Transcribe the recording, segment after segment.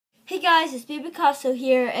Hey guys, it's me Macawso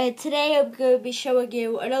here, and today I'm going to be showing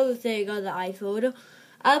you another thing on the iPhone.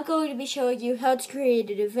 I'm going to be showing you how to create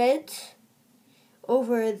an event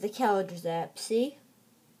over the Calendars app, see?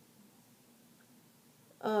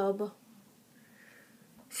 So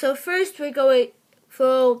first this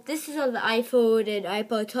is on the iPhone and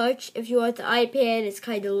iPod Touch. If you want the iPad, it's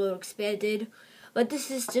kind of a little expanded, but this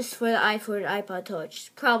is just for the iPhone and iPod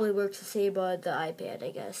Touch. Probably works the same on the iPad,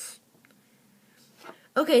 I guess.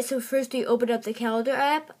 Okay, so first we open up the calendar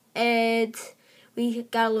app, and we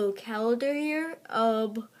got a little calendar here.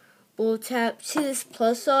 We'll tap to this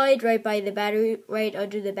plus sign right by the battery, right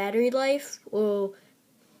under the battery life. We'll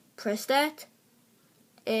press that,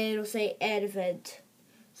 and it'll say add event.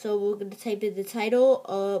 So we're going to type in the title.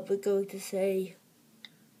 We're going to say,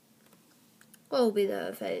 what will be the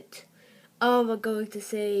event? I'm going to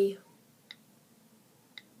say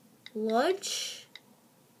lunch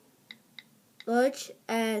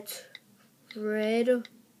at Red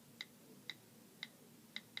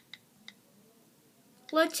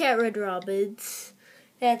Robin's.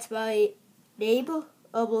 That's my name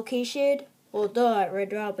of location. Well, not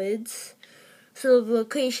Red Robin's. So the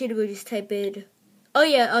location we just type in. Oh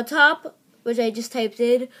yeah, on top, which I just typed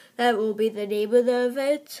in, that will be the name of the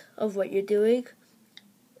event of what you're doing.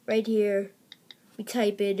 Right here, we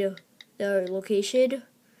type in the location.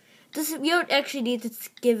 You don't actually need to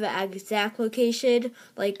give an exact location,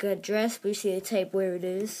 like an address, but you see to type where it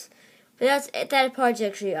is. But that part's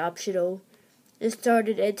actually optional. It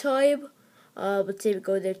started at time. Let's say we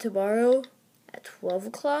go there tomorrow at 12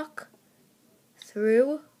 o'clock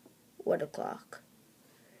through 1 o'clock.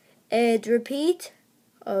 And repeat,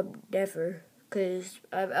 never, because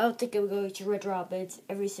I don't think I'm going to Red Robin's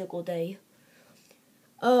every single day.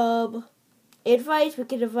 Invite, we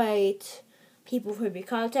can invite people from your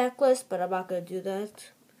contact list, but I'm not going to do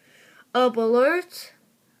that. Alert.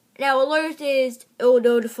 Now, alert is, it'll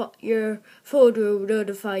notify, your phone will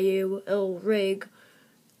notify you, it'll ring,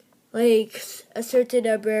 like, a certain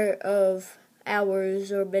number of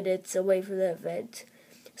hours or minutes away from the event.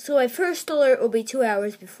 So my first alert will be 2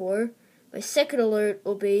 hours before. My second alert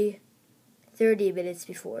will be 30 minutes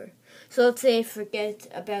before. So let's say I forget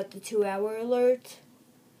about the 2-hour alert.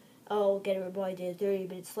 I'll get a reminder 30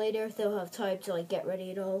 minutes later. They'll have time to get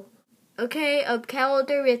ready and all. Okay,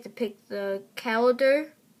 calendar. We have to pick the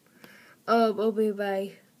calendar. I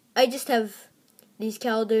just have these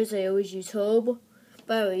calendars I always use home,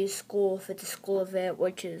 but I always use school if it's a school event,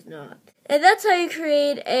 which is not. And that's how you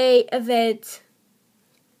create a event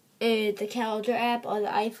in the calendar app on the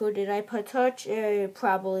iPhone and iPod Touch, and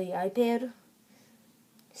probably iPad.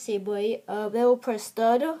 Same way. Then we'll press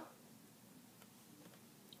done.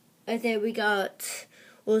 And then we'll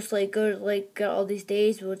just go to all these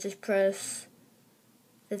days. We'll just press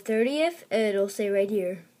the 30th, and it'll say right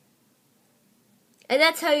here. And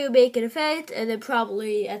that's how you make an event. And then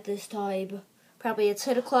probably at this time, probably at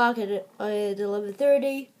 10 o'clock and at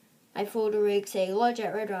 11:30, my phone will ring saying lunch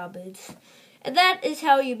at Red Robin's. And that is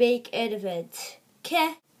how you make an event.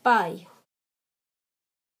 Okay, bye.